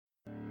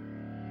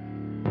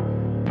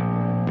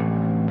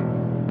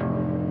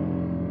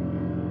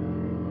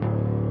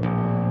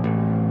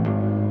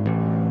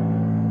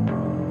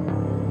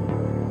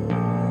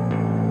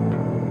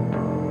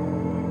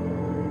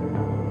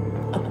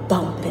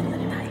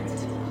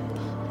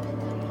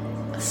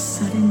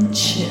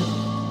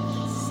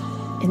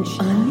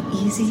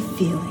uneasy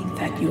feeling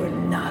that you are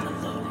not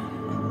alone.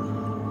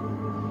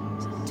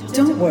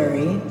 Don't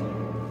worry,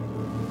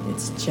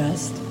 it's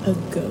just a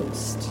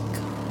ghost.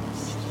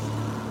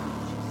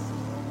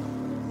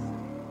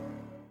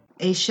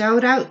 A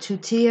shout out to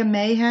Tia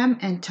Mayhem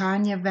and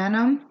Tanya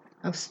Venom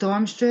of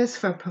Stormstress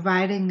for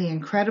providing the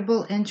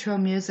incredible intro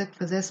music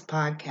for this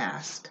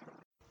podcast.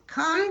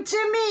 Come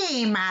to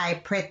me, my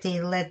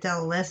pretty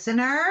little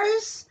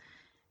listeners.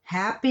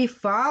 Happy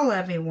fall,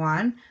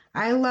 everyone.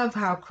 I love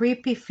how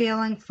creepy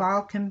feeling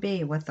fall can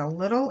be with a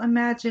little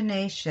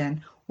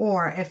imagination,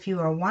 or if you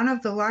are one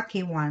of the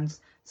lucky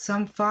ones,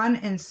 some fun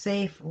and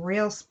safe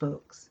real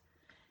spooks.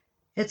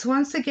 It's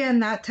once again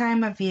that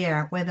time of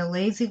year where the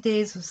lazy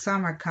days of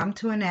summer come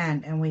to an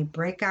end and we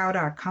break out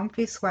our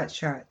comfy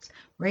sweatshirts,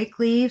 rake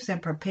leaves,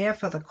 and prepare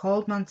for the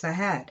cold months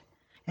ahead.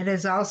 It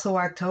is also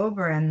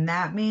October, and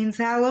that means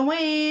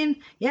Halloween.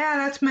 Yeah,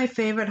 that's my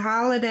favorite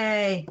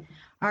holiday.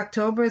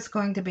 October is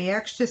going to be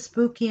extra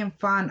spooky and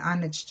fun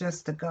on It's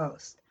Just a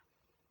Ghost.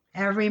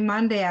 Every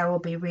Monday I will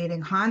be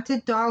reading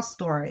haunted doll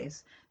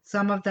stories.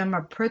 Some of them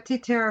are pretty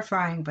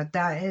terrifying, but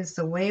that is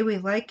the way we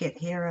like it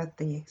here at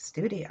the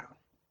studio.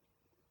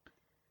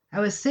 I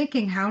was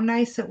thinking how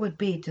nice it would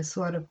be to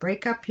sort of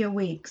break up your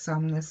week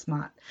some this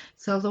month,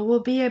 so there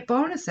will be a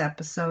bonus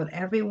episode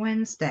every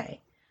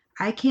Wednesday.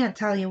 I can't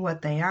tell you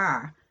what they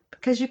are,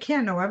 because you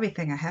can't know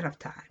everything ahead of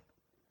time.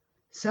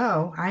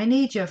 So, I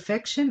need your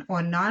fiction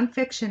or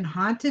nonfiction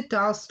haunted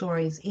doll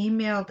stories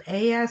emailed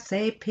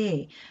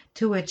ASAP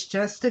to It's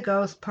Just a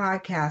Ghost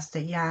Podcast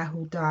at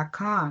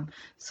yahoo.com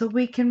so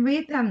we can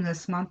read them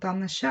this month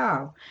on the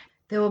show.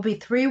 There will be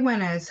 3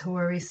 winners who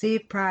will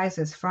receive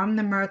prizes from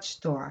the merch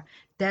store.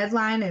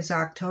 Deadline is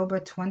October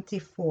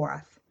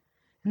 24th.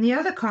 And the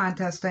other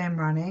contest I am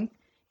running,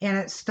 and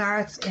it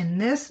starts in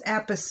this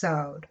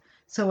episode.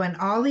 So in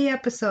all the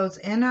episodes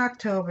in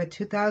October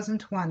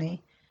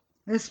 2020,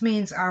 this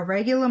means our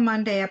regular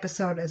Monday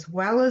episode as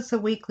well as the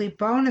weekly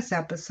bonus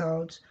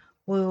episodes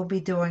we will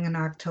be doing in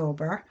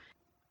October.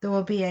 There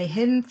will be a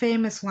hidden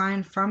famous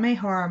line from a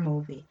horror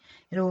movie.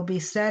 It will be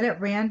said at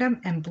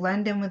random and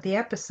blend in with the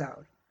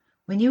episode.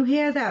 When you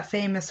hear that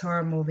famous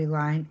horror movie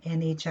line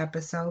in each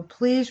episode,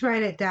 please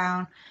write it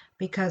down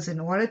because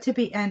in order to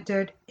be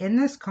entered in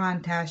this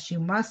contest, you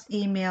must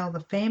email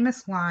the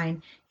famous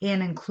line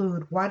and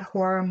include what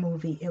horror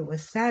movie it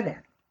was set in.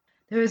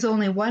 There is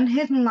only one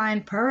hidden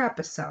line per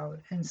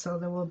episode, and so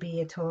there will be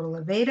a total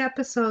of 8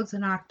 episodes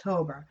in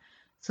October.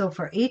 So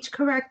for each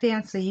correct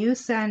answer you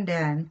send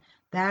in,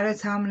 that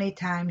is how many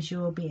times you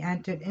will be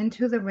entered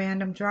into the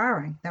random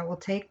drawing that will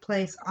take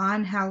place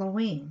on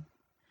Halloween.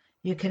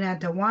 You can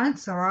enter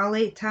once or all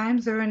 8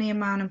 times or any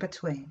amount in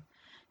between.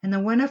 And the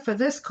winner for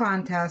this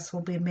contest will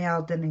be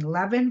mailed an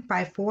 11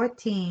 by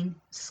 14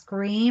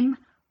 Scream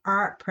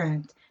art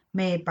print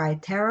made by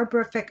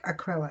Terribrific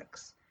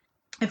Acrylics.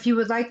 If you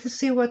would like to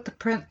see what the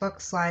print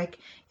looks like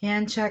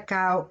and check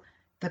out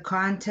the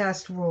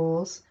contest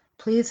rules,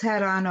 please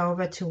head on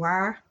over to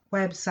our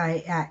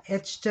website at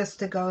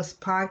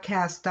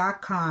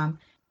itsjustagghostpodcast.com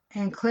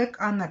and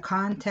click on the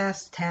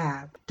contest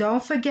tab.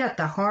 Don't forget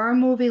the horror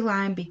movie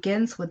line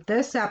begins with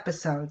this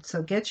episode,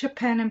 so get your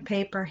pen and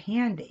paper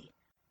handy.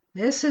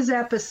 This is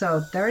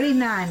episode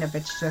 39 of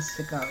It's Just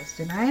a Ghost,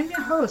 and I am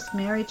your host,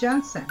 Mary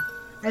Jensen.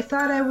 I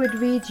thought I would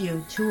read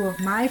you 2 of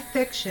my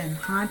fiction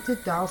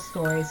haunted doll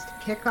stories to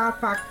kick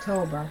off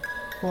October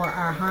for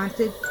our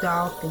haunted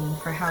doll theme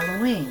for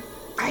Halloween.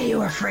 Are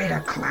you afraid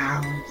of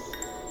clowns?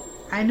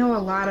 I know a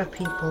lot of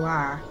people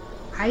are.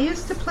 I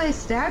used to play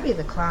Stabby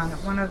the Clown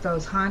at one of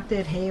those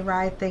haunted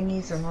hayride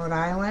thingies in Rhode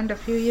Island a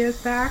few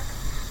years back.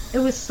 It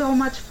was so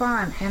much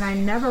fun, and I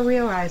never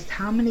realized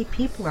how many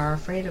people are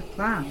afraid of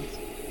clowns.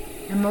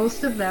 And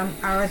most of them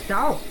are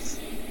adults.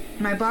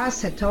 My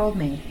boss had told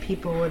me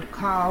people would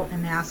call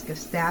and ask if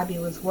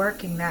Stabby was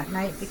working that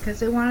night because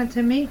they wanted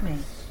to meet me.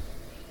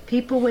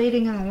 People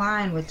waiting in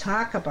line would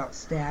talk about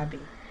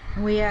Stabby,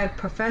 and we had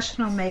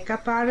professional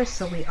makeup artists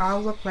so we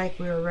all looked like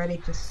we were ready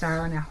to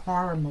star in a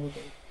horror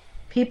movie.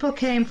 People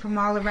came from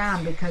all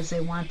around because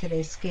they wanted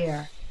a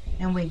scare,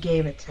 and we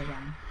gave it to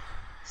them.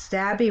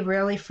 Stabby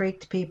really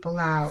freaked people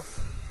out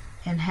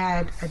and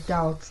had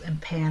adults in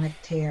panic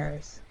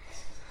tears.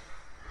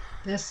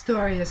 This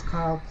story is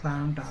called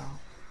Clown Doll.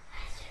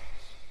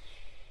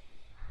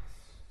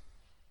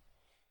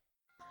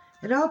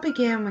 It all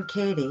began when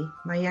Katie,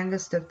 my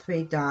youngest of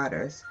 3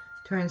 daughters,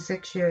 turned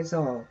 6 years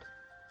old.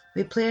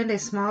 We planned a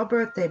small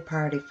birthday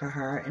party for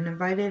her and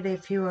invited a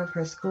few of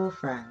her school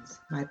friends,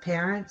 my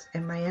parents,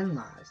 and my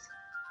in-laws.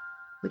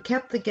 We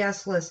kept the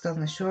guest list on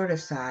the shorter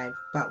side,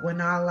 but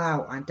went all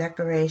out on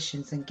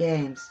decorations and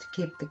games to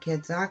keep the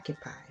kids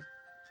occupied.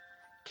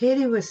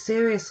 Katie was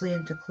seriously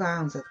into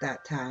clowns at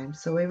that time,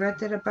 so we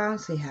rented a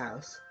bouncy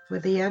house, where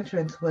the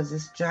entrance was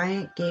this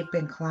giant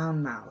gaping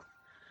clown mouth.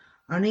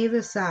 On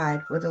either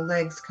side were the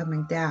legs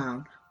coming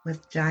down,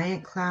 with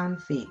giant clown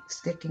feet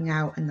sticking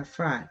out in the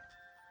front.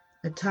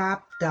 The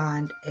top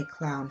donned a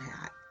clown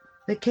hat.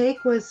 The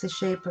cake was the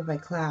shape of a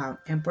clown,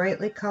 and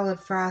brightly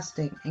colored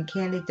frosting and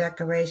candy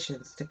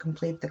decorations to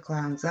complete the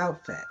clown's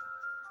outfit.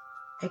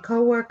 A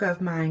co-worker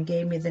of mine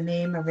gave me the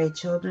name of a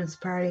children's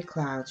party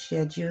clown she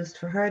had used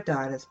for her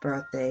daughter's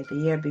birthday the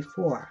year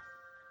before.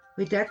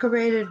 We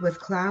decorated with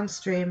clown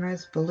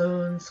streamers,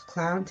 balloons,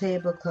 clown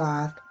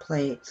tablecloth,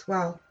 plates.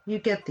 Well, you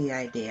get the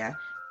idea.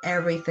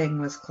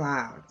 Everything was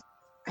clowns.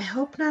 I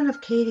hope none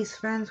of Katie's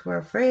friends were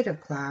afraid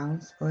of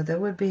clowns, or there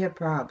would be a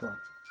problem.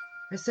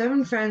 Her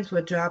 7 friends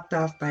were dropped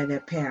off by their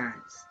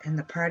parents, and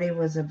the party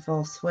was in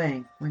full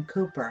swing when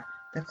Cooper,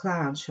 the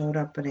clown, showed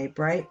up in a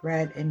bright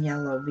red and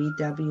yellow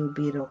VW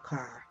Beetle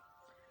car.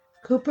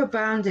 Cooper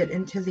bounded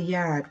into the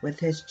yard with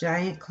his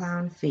giant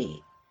clown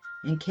feet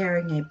and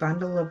carrying a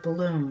bundle of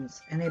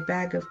balloons and a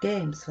bag of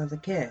games for the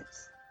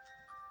kids.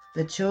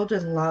 The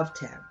children loved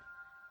him.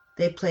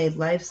 They played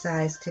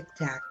life-size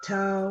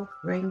tic-tac-toe,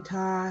 ring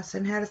toss,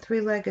 and had a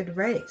 3-legged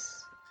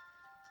race.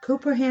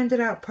 Cooper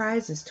handed out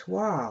prizes to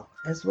all,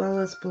 as well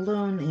as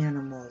balloon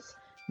animals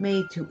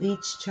made to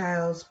each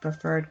child's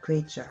preferred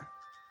creature.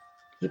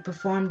 He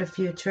performed a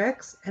few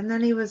tricks, and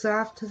then he was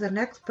off to the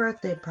next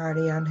birthday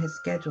party on his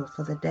schedule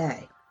for the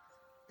day.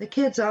 The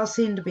kids all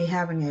seemed to be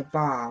having a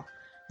ball,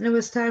 and it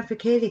was time for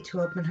Katie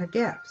to open her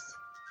gifts.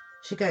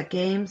 She got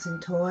games and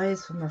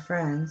toys from her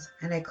friends,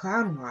 and a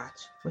clown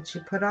watch, which she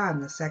put on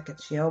the second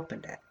she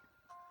opened it.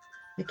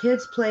 The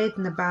kids played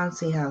in the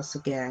bouncy house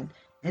again,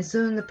 and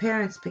soon the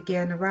parents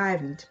began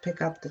arriving to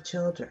pick up the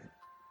children.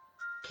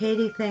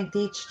 Katie thanked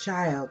each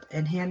child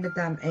and handed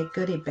them a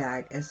goodie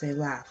bag as they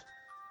left.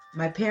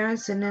 My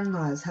parents and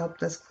in-laws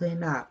helped us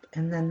clean up,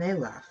 and then they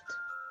left.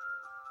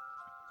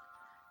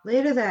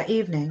 Later that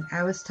evening,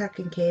 I was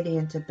tucking Katie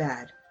into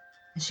bed,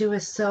 and she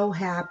was so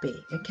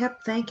happy and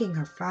kept thanking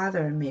her father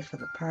and me for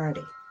the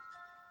party.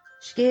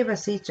 She gave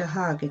us each a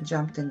hug and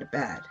jumped into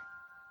bed.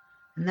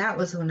 And that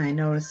was when I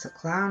noticed a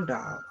clown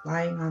doll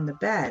lying on the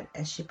bed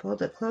as she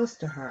pulled it close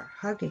to her,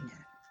 hugging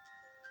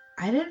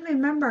it. I didn't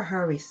remember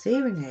her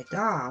receiving a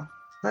doll,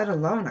 let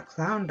alone a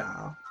clown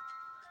doll.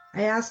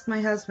 I asked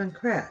my husband,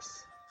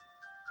 Chris,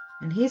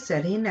 and he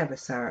said he never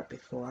saw it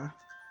before.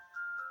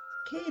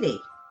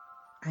 Katie,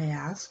 I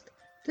asked,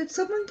 did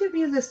someone give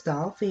you this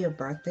doll for your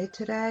birthday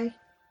today?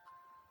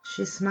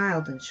 She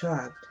smiled and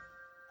shrugged.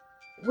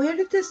 Where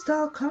did this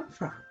doll come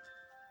from?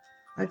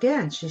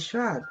 Again, she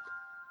shrugged.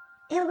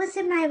 It was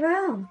in my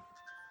room.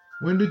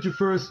 When did you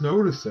first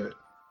notice it?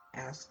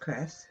 Asked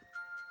Chris.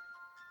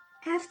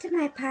 After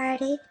my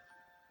party.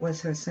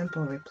 Was her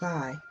simple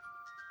reply.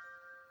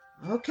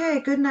 Okay,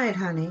 good night,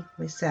 honey,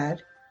 we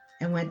said,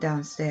 and went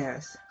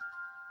downstairs.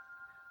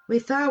 We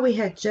thought we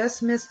had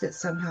just missed it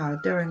somehow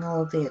during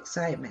all of the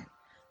excitement.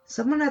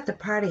 Someone at the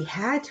party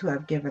had to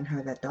have given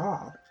her the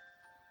doll.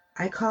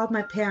 I called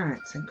my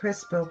parents, and Chris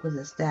spoke with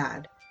his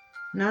dad.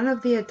 None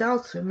of the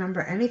adults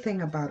remember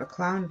anything about a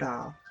clown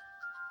doll.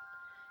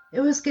 It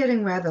was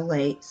getting rather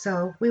late,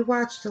 so we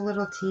watched a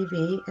little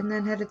TV and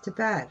then headed to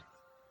bed,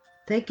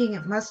 thinking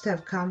it must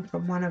have come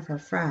from one of her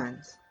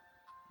friends.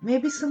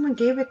 Maybe someone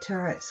gave it to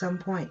her at some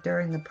point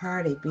during the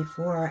party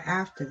before or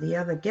after the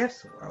other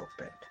gifts were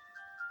opened.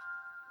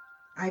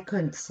 I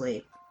couldn't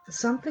sleep.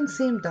 Something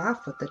seemed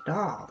off with the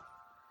doll.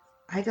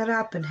 I got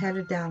up and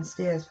headed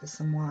downstairs for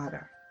some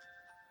water.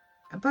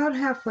 About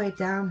halfway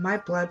down, my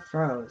blood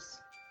froze.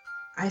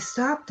 I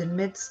stopped in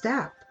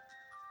mid-step.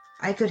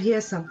 I could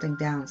hear something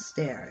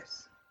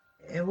downstairs.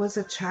 It was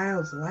a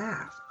child's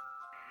laugh.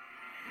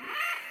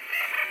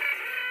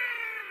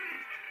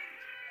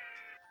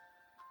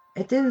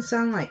 It didn't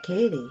sound like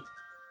Katie.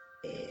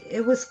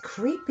 It was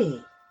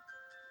creepy.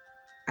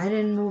 I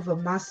didn't move a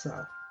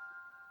muscle,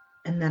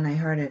 and then I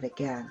heard it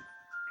again.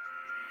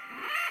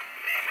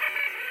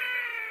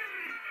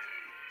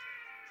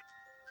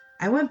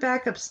 I went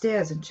back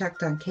upstairs and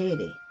checked on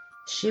Katie.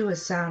 She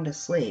was sound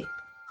asleep.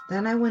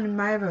 Then I went in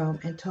my room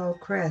and told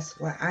Chris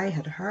what I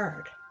had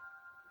heard.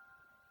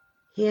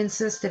 He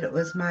insisted it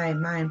was my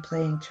mind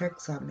playing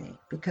tricks on me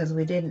because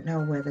we didn't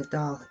know where the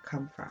doll had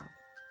come from.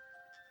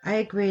 I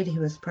agreed he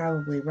was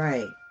probably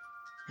right,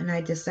 and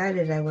I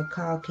decided I would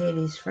call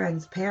Katie's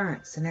friends'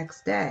 parents the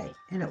next day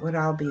and it would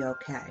all be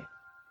okay.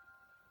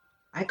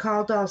 I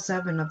called all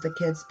 7 of the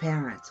kids'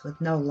 parents with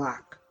no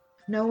luck.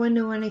 No one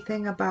knew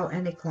anything about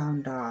any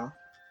clown doll.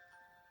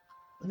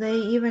 They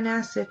even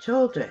asked their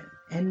children,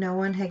 and no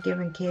one had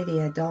given Katie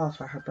a doll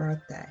for her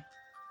birthday.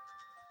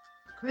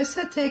 Chris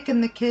had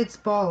taken the kids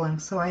bowling,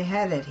 so I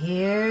headed,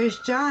 here's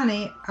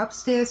Johnny,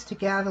 upstairs to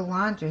gather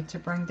laundry to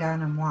bring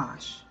down and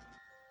wash.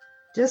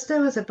 Just as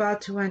I was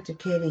about to enter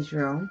Katie's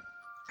room,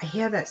 I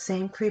hear that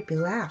same creepy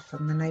laugh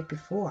from the night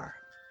before.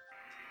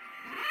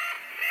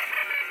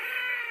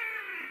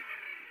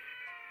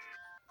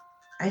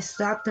 I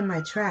stopped in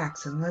my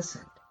tracks and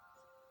listened.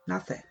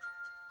 Nothing.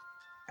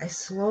 I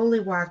slowly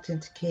walked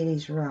into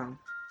Katie's room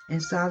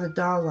and saw the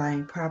doll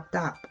lying propped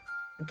up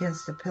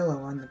against a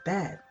pillow on the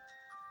bed.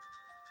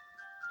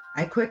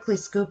 I quickly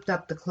scooped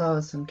up the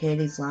clothes from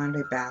Katie's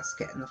laundry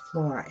basket on the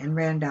floor and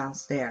ran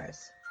downstairs.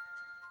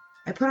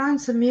 I put on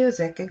some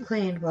music and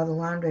cleaned while the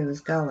laundry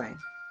was going,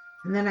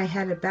 and then I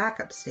headed back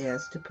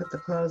upstairs to put the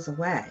clothes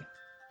away.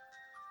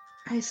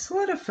 I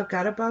sort of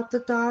forgot about the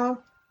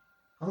doll.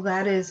 Well,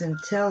 that is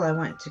until I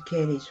went to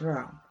Katie's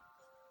room.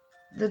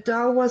 The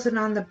doll wasn't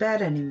on the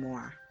bed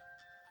anymore.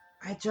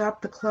 I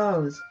dropped the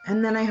clothes,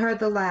 and then I heard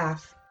the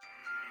laugh.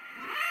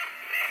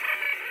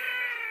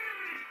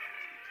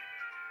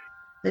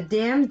 The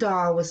damn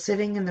doll was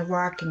sitting in the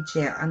rocking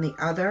chair on the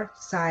other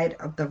side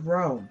of the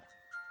room.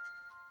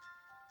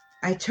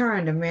 I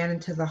turned and ran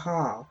into the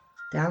hall,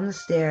 down the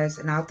stairs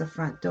and out the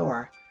front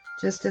door,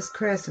 just as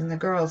Chris and the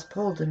girls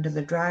pulled into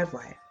the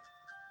driveway.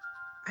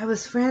 I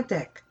was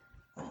frantic.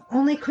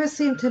 Only Chris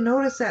seemed to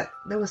notice that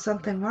there was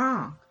something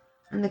wrong,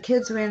 and the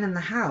kids ran in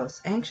the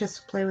house, anxious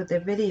to play with their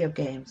video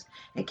games,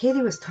 and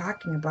Katie was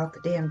talking about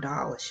the damn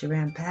doll as she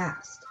ran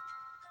past.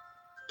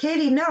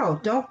 "Katie, no,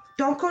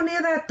 don't go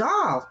near that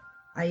doll,"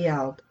 I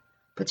yelled,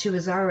 but she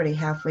was already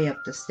halfway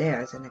up the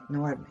stairs and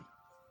ignored me.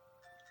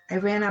 I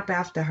ran up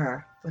after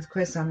her, with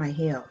Chris on my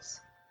heels.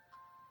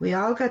 We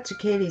all got to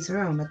Katie's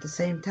room at the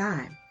same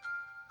time.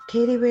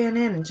 Katie ran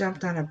in and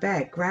jumped on her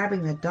bed,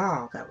 grabbing the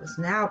doll that was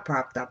now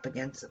propped up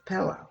against the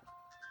pillow.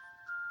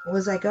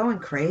 Was I going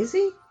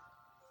crazy?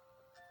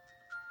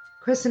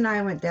 Chris and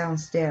I went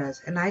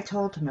downstairs, and I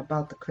told him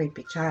about the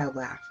creepy child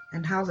laugh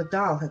and how the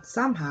doll had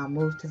somehow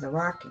moved to the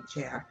rocking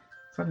chair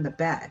from the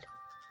bed.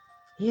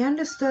 He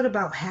understood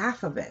about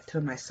half of it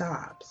through my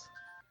sobs.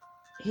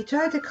 He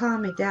tried to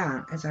calm me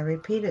down as I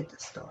repeated the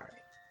story.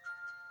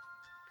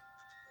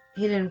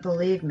 He didn't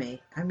believe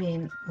me. I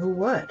mean, who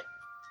would?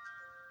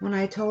 When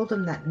I told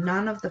him that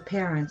none of the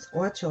parents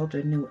or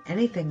children knew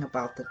anything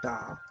about the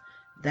doll,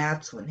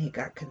 that's when he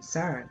got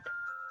concerned.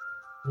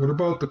 What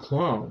about the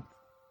clown?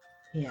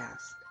 He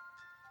asked.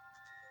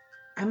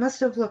 I must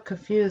have looked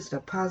confused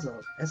or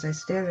puzzled as I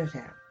stared at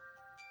him.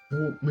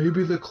 Well,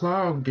 maybe the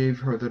clown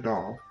gave her the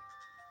doll.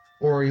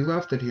 Or he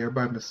left it here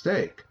by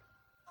mistake,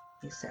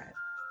 he said.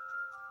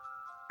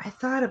 I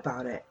thought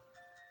about it.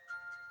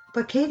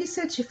 But Katie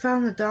said she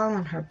found the doll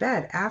in her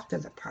bed after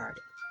the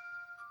party.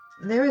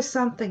 There is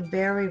something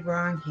very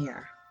wrong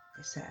here,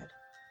 I said.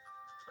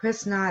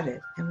 Chris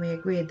nodded, and we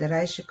agreed that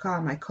I should call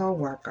my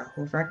co-worker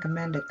who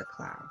recommended the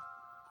clown.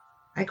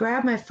 I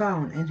grabbed my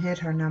phone and hit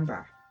her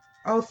number.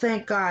 "Oh,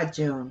 thank God,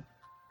 June,"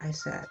 I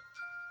said.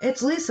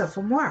 "It's Lisa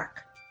from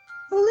work."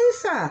 "Oh,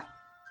 Lisa,"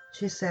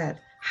 she said.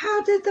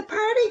 "How did the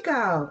party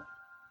go?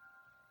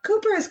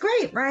 Cooper is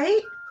great,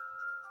 right?"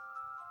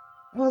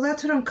 "Well,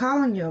 that's what I'm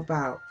calling you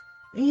about.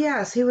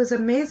 Yes, he was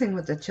amazing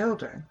with the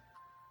children.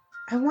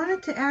 I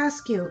wanted to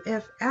ask you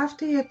if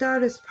after your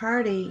daughter's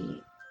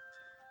party..."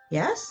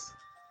 "Yes?"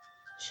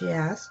 she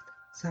asked,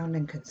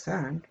 sounding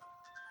concerned.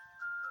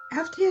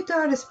 "After your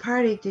daughter's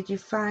party, did you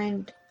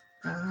find,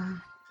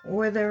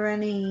 were there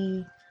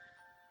any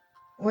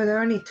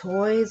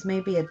toys,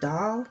 maybe a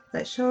doll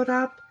that showed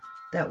up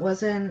that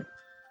wasn't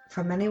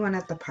from anyone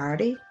at the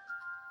party?"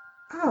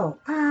 "Oh,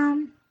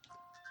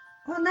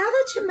 well, now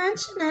that you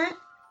mention it,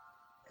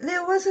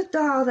 there was a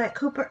doll that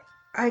Cooper..."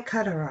 I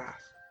cut her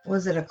off.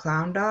 "Was it a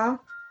clown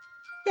doll?"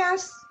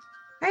 "Yes.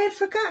 I had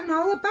forgotten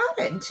all about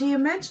it until you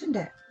mentioned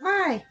it.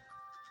 Why?"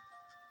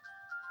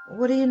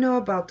 "What do you know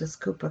about this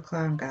Cooper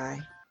clown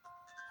guy?"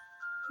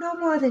 "No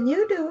more than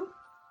you do,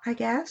 I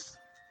guess.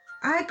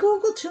 I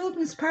Googled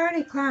children's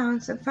party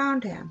clowns and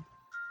found him.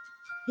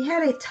 He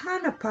had a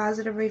ton of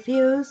positive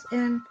reviews,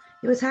 and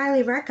he was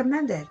highly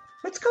recommended.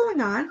 What's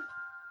going on?"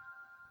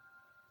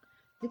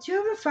 "Did you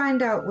ever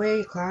find out where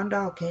your clown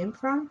doll came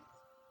from?"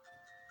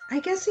 "I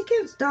guess he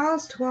gives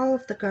dolls to all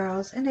of the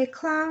girls and a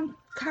clown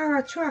car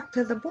or truck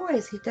to the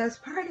boys he does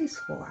parties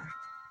for."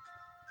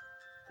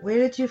 "Where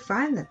did you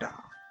find the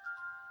doll?"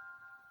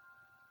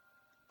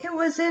 "It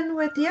was in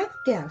with the other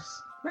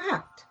gifts,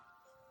 wrapped."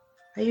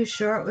 "Are you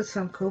sure it was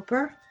from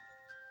Cooper?"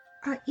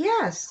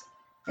 Yes.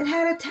 It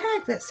had a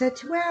tag that said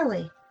to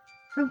Allie,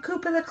 from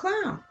Cooper the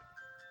Clown.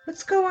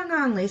 What's going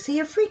on, Lisa?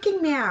 You're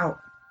freaking me out."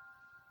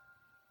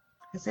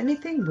 "Has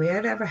anything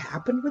weird ever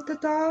happened with the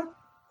doll?"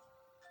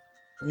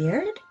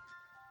 "Weird?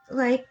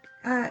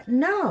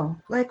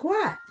 No. Like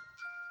what?"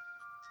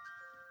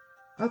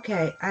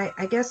 "Okay,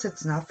 I guess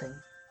it's nothing.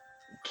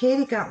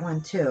 Katie got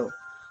one too,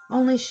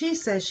 only she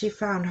says she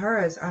found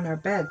hers on her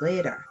bed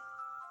later.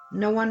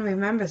 No one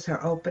remembers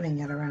her opening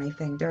it or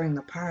anything during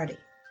the party."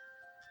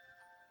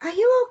 "Are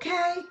you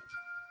okay?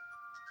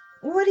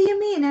 What do you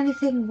mean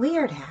anything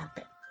weird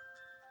happened?"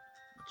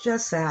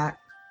 "Just that,"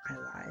 I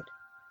lied.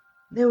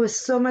 "There was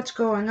so much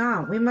going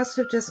on, we must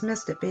have just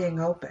missed it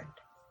being opened."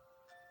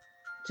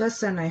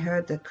 Just then I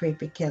heard the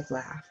creepy kid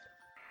laugh.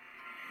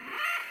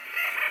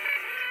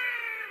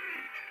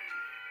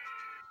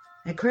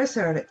 And Chris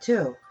heard it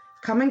too,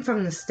 coming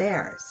from the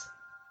stairs.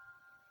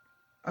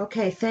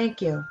 "Okay,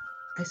 thank you,"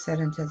 I said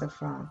into the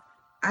phone.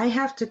 "I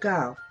have to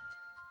go."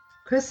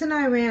 Chris and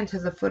I ran to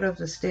the foot of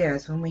the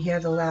stairs when we hear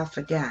the laugh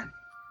again.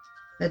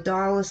 The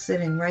doll is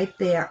sitting right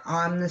there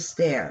on the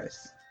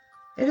stairs.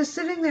 It is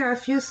sitting there a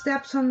few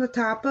steps from the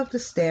top of the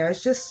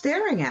stairs, just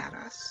staring at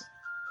us.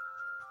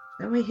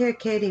 Then we hear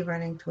Katie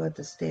running toward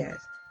the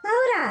stairs.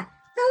 Loda,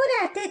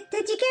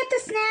 did you get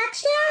the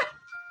snacks yet?"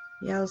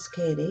 Yells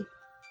Katie.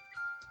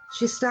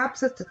 She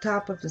stops at the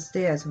top of the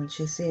stairs when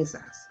she sees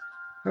us.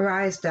 Her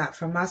eyes dart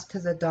from us to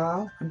the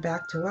doll and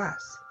back to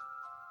us.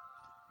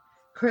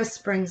 Chris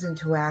springs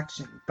into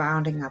action,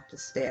 bounding up the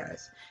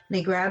stairs, and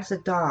he grabs the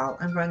doll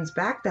and runs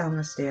back down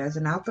the stairs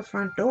and out the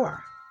front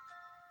door.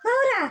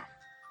 Loda,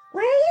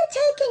 where are you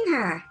taking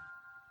her?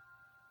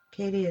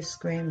 Katie is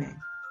screaming.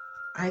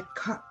 I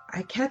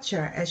catch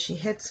her as she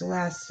hits the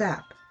last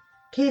step.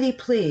 Katie,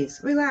 please,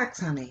 relax,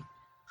 honey,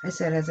 I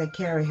said as I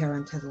carry her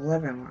into the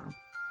living room.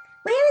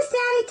 Where is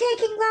Daddy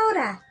taking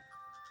Loda?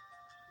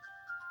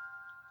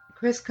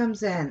 Chris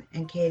comes in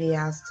and Katie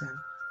asks him,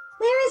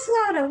 Where is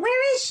Loda?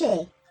 Where is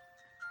she?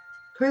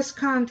 Chris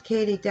calmed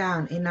Katie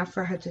down enough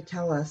for her to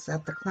tell us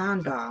that the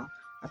clown doll,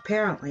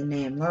 apparently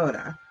named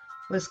Loda,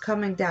 was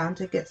coming down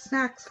to get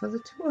snacks for the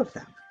two of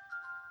them.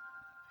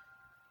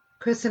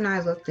 Chris and I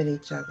looked at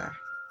each other.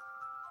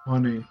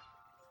 Honey,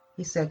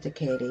 He said to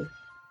Katie,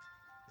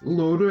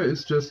 Loda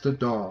is just a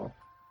doll.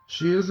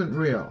 She isn't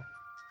real.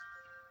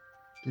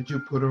 Did you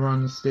put her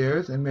on the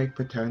stairs and make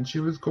pretend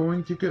she was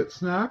going to get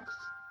snacks?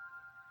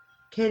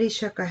 Katie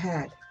shook her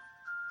head.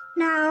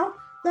 No,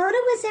 Loda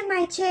was in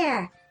my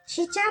chair.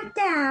 She jumped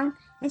down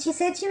and she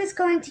said she was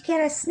going to get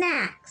her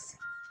snacks.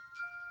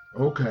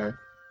 Okay.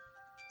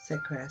 Said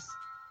Chris.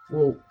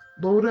 Well,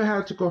 Loda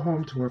had to go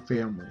home to her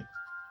family.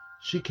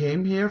 She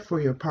came here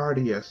for your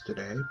party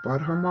yesterday,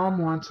 but her mom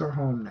wants her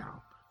home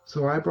now,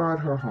 so I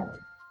brought her home.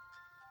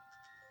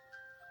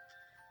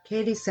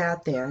 Katie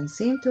sat there and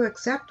seemed to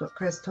accept what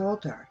Chris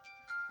told her,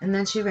 and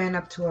then she ran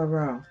up to her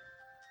room.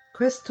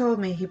 Chris told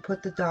me he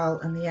put the doll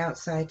in the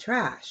outside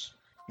trash,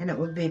 and it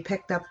would be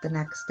picked up the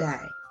next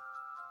day.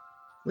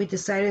 We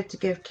decided to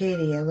give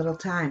Katie a little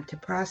time to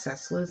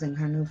process losing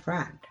her new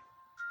friend.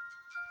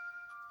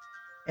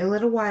 A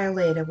little while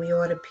later, we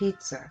ordered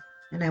pizza,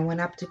 and I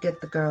went up to get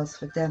the girls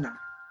for dinner.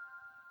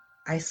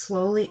 I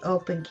slowly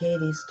opened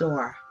Katie's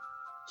door.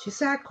 She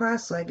sat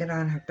cross-legged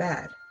on her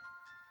bed.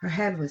 Her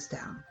head was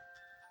down.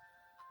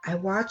 I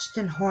watched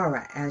in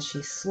horror as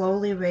she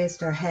slowly raised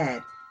her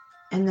head,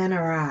 and then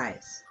her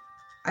eyes.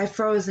 I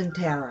froze in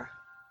terror.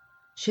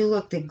 She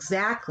looked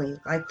exactly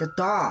like the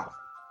doll.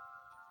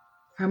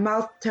 Her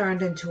mouth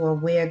turned into a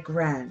weird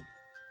grin,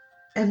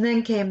 and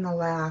then came the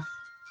laugh.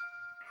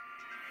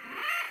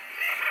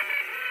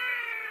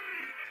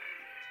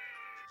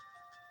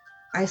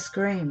 I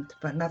screamed,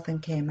 but nothing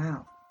came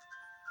out.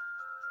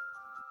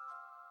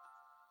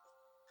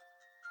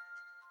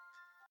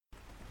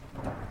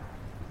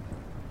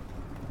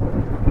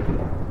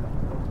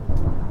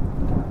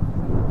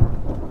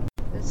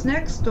 This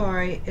next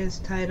story is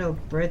titled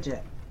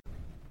Bridget.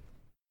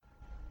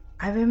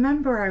 I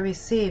remember I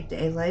received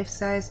a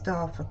life-size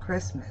doll for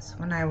Christmas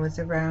when I was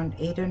around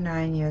 8 or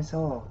 9 years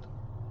old.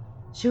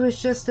 She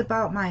was just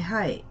about my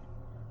height.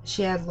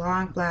 She had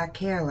long black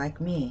hair like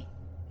me,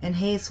 and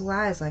hazel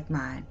eyes like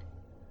mine.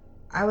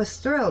 I was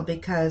thrilled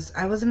because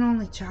I was an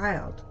only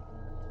child.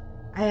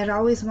 I had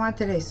always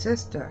wanted a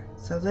sister,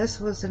 so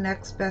this was the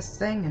next best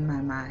thing in my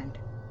mind.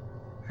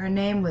 Her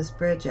name was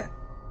Bridget.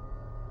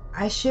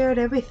 I shared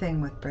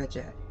everything with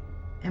Bridget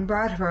and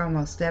brought her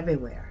almost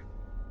everywhere.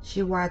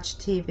 She watched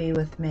TV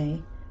with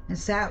me and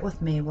sat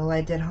with me while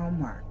I did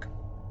homework.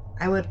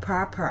 I would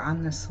prop her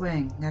on the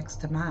swing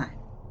next to mine.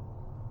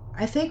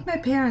 I think my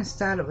parents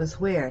thought it was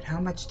weird how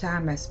much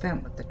time I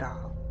spent with the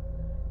doll.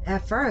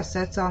 At first,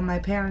 that's all my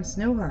parents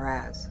knew her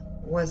as,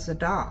 was the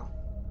doll.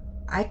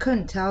 I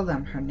couldn't tell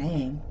them her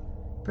name.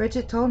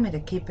 Bridget told me to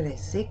keep it a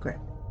secret.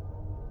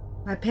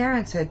 My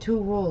parents had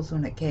 2 rules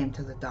when it came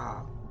to the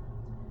doll.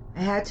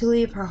 I had to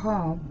leave her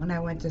home when I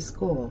went to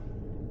school,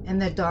 and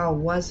the doll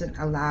wasn't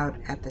allowed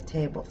at the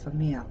table for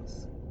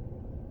meals.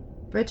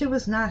 Bridget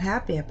was not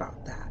happy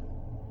about that,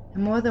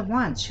 and more than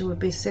once she would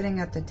be sitting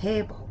at the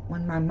table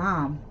when my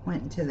mom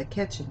went into the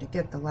kitchen to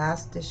get the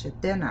last dish of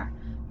dinner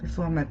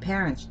before my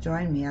parents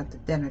joined me at the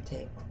dinner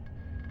table.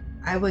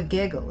 I would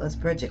giggle as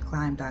Bridget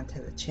climbed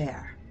onto the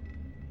chair.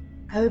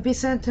 I would be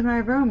sent to my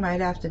room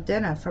right after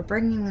dinner for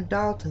bringing the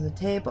doll to the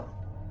table.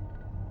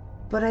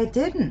 But I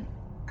didn't.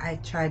 I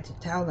tried to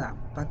tell them,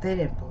 but they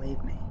didn't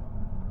believe me.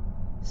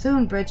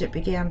 Soon Bridget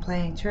began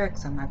playing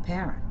tricks on my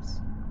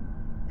parents.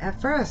 At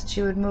first,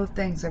 she would move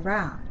things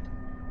around.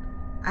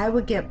 I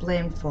would get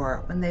blamed for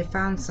it when they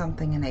found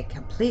something in a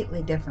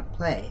completely different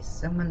place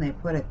than when they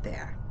put it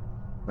there.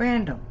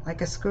 Random,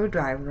 like a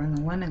screwdriver in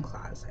the linen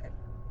closet.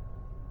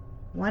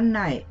 One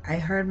night, I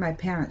heard my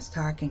parents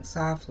talking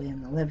softly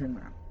in the living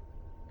room,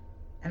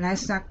 and I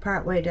snuck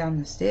partway down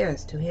the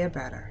stairs to hear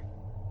better.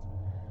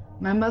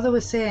 My mother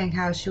was saying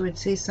how she would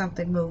see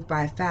something move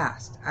by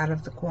fast out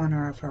of the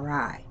corner of her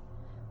eye,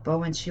 but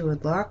when she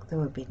would look, there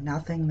would be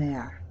nothing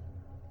there.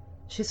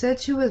 She said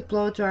she was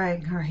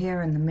blow-drying her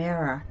hair in the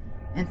mirror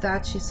and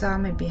thought she saw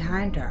me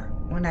behind her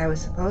when I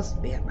was supposed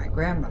to be at my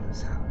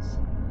grandmother's house.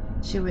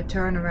 She would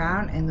turn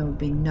around and there would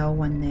be no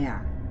one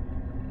there.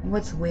 And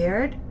what's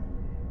weird?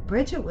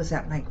 Bridget was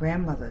at my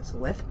grandmother's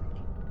with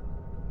me.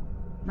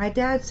 My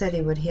dad said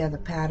he would hear the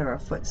patter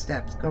of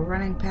footsteps go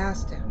running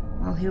past him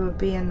while he would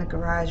be in the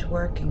garage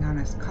working on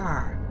his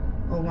car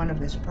or one of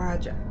his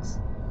projects,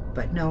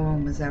 but no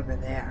one was ever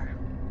there.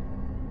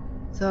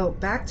 So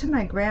back to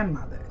my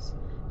grandmother's.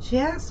 She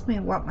asked me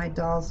what my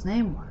doll's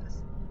name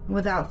was,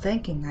 Without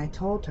thinking, I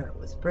told her it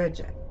was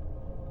Bridget.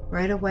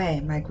 Right away,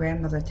 my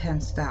grandmother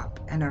tensed up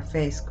and her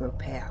face grew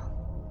pale.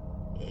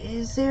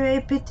 "Is there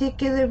a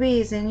particular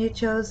reason you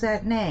chose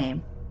that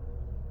name?"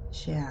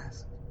 she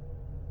asked.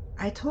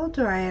 I told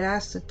her I had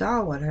asked the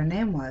doll what her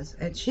name was,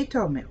 and she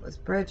told me it was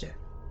Bridget.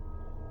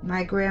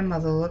 My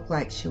grandmother looked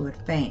like she would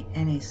faint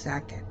any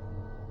second.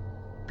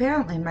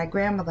 Apparently, my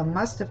grandmother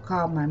must have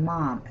called my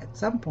mom at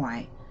some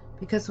point,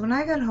 because when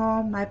I got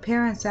home, my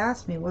parents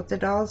asked me what the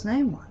doll's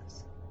name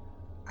was.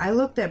 I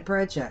looked at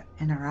Bridget,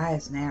 and her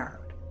eyes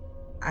narrowed.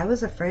 I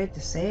was afraid to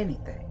say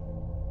anything.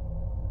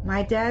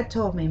 My dad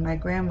told me my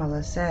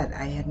grandmother said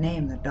I had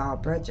named the doll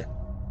Bridget.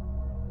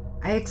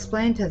 I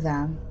explained to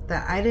them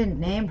that I didn't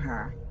name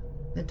her.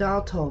 The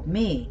doll told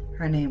me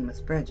her name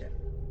was Bridget.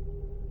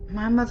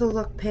 My mother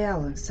looked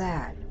pale and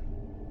sad.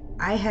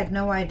 I had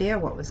no idea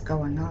what was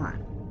going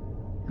on.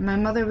 And my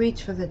mother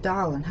reached for the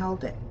doll and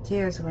held it,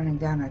 tears running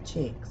down her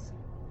cheeks.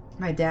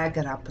 My dad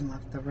got up and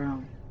left the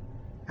room.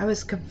 I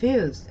was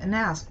confused and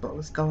asked what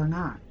was going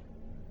on.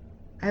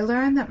 I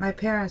learned that my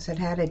parents had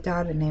had a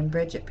daughter named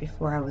Bridget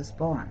before I was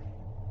born,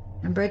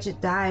 and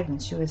Bridget died when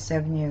she was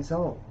 7 years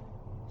old.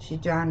 She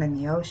drowned in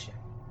the ocean.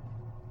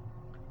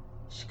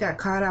 She got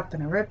caught up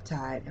in a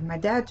riptide, and my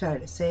dad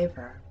tried to save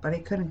her, but he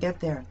couldn't get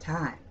there in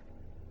time.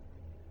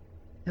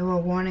 There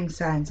were warning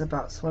signs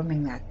about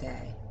swimming that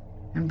day,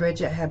 and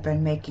Bridget had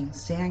been making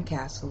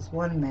sandcastles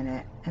one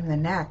minute, and the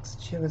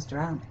next she was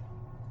drowning.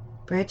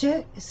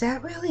 "Bridget, is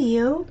that really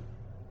you?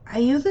 Are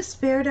you the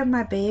spirit of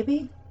my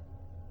baby?"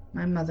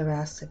 my mother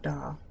asked the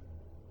doll.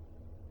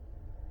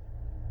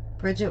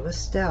 Bridget was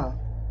still,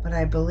 but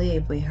I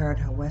believe we heard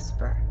her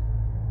whisper,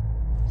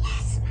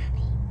 "Yes, Mommy."